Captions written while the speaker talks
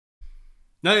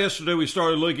Now, yesterday we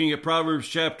started looking at Proverbs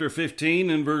chapter 15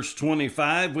 and verse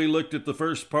 25. We looked at the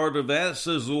first part of that. It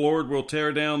says, the Lord will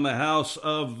tear down the house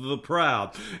of the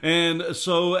proud. And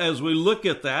so as we look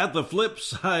at that, the flip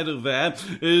side of that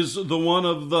is the one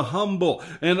of the humble.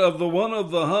 And of the one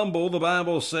of the humble, the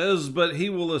Bible says, but he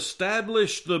will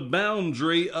establish the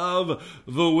boundary of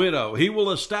the widow. He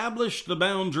will establish the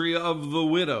boundary of the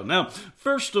widow. Now,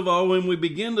 first of all, when we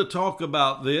begin to talk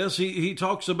about this, he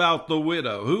talks about the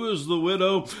widow. Who is the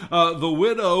widow? The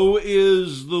widow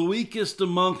is the weakest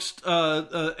amongst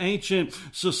ancient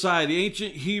society,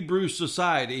 ancient Hebrew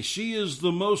society. She is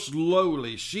the most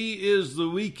lowly. She is the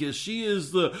weakest. She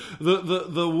is the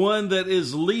one that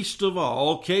is least of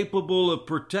all capable of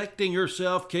protecting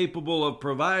herself, capable of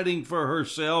providing for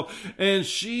herself, and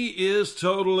she is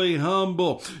totally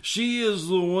humble. She is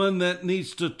the one that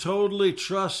needs to totally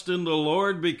trust in the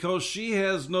Lord because she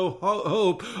has no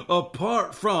hope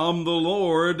apart from the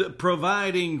Lord providing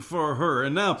for her.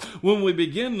 And now, when we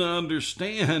begin to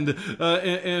understand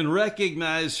and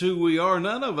recognize who we are,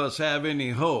 none of us have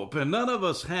any hope, and none of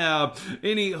us have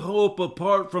any hope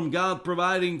apart from God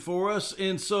providing for us.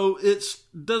 And so it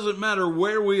doesn't matter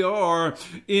where we are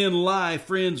in life,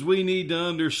 friends, we need to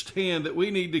understand that we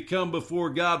need to come before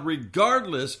God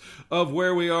regardless of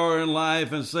where we are in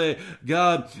life and say,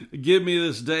 God, give me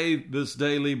this day, this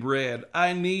daily bread.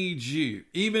 I need you.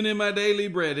 Even in my daily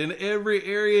bread, in every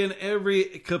area, in every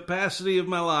capacity of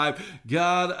my life,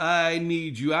 God, I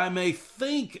need you. I may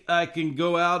think I can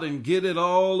go out and get it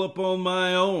all upon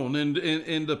my own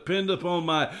and depend upon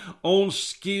my own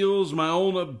skills, my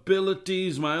own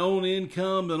abilities, my own income,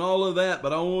 and all of that,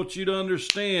 but I want you to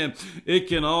understand it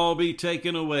can all be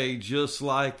taken away just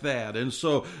like that. And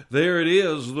so there it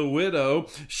is, the widow.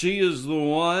 She is the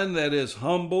one that is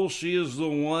humble. She is the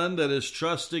one that is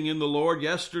trusting in the Lord.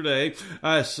 Yesterday,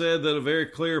 I said that a very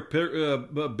clear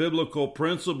biblical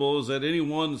principle is that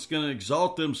anyone that's going to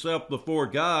exalt themselves before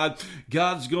God,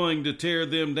 God's going to tear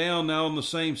them down. Now, on the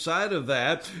same side of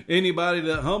that, anybody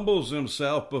that humbles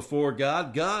himself before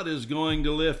God, God is going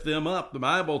to lift them up. The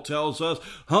Bible tells us,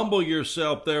 humble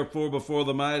yourself, therefore, before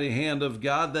the mighty hand of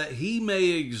God, that he may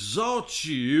exalt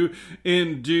you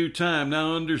in due time.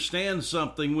 Now, understand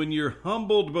something. When you're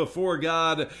humbled before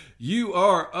God, you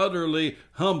are utterly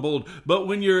humbled. But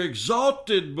when you're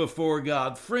exalted before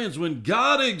God, friends, when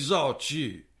God exalts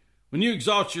you, when you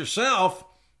exalt yourself,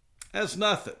 that's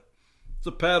nothing. It's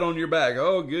a pat on your back.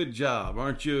 Oh, good job.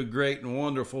 Aren't you a great and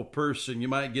wonderful person? You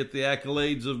might get the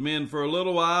accolades of men for a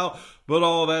little while, but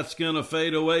all that's going to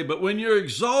fade away. But when you're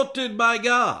exalted by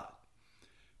God,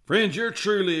 friends, you're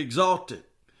truly exalted.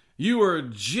 You are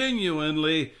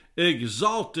genuinely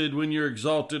exalted when you're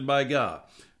exalted by God.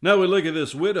 Now we look at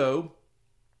this widow,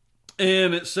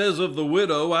 and it says of the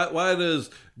widow, why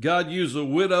does God use a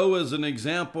widow as an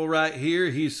example right here?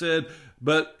 He said,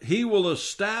 but he will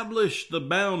establish the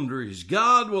boundaries.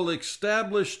 God will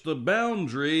establish the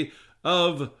boundary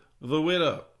of the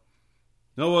widow.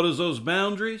 Now, what is those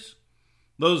boundaries?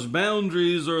 Those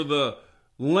boundaries are the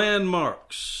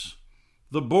landmarks,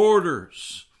 the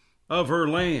borders of her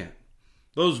land.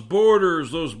 Those borders,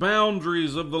 those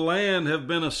boundaries of the land have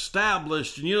been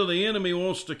established. And the enemy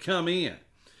wants to come in.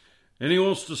 And he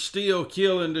wants to steal,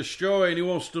 kill, and destroy. And he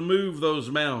wants to move those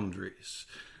boundaries.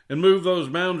 And move those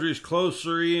boundaries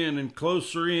closer in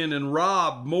and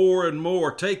rob more and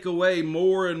more, take away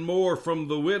more and more from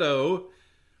the widow,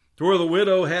 to where the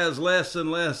widow has less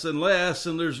and less and less,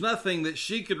 and there's nothing that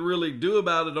she could really do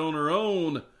about it on her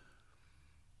own.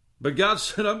 But God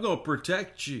said, I'm going to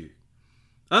protect you.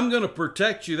 I'm going to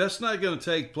protect you. That's not going to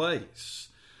take place.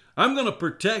 I'm going to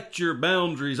protect your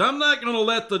boundaries. I'm not going to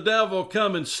let the devil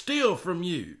come and steal from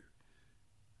you.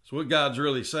 That's what God's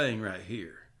really saying right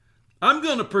here. I'm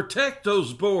going to protect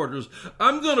those borders.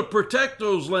 I'm going to protect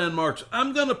those landmarks.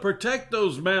 I'm going to protect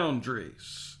those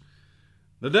boundaries.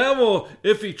 The devil,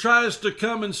 if he tries to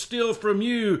come and steal from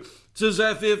you, it's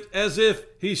as if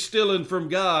he's stealing from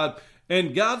God,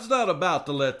 and God's not about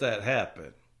to let that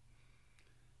happen.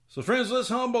 So friends, let's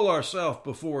humble ourselves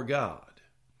before God.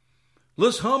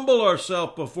 Let's humble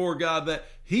ourselves before God that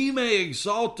he may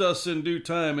exalt us in due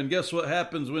time. And guess what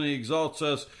happens when he exalts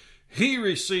us? He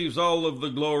receives all of the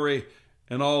glory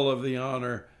and all of the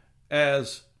honor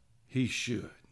as he should.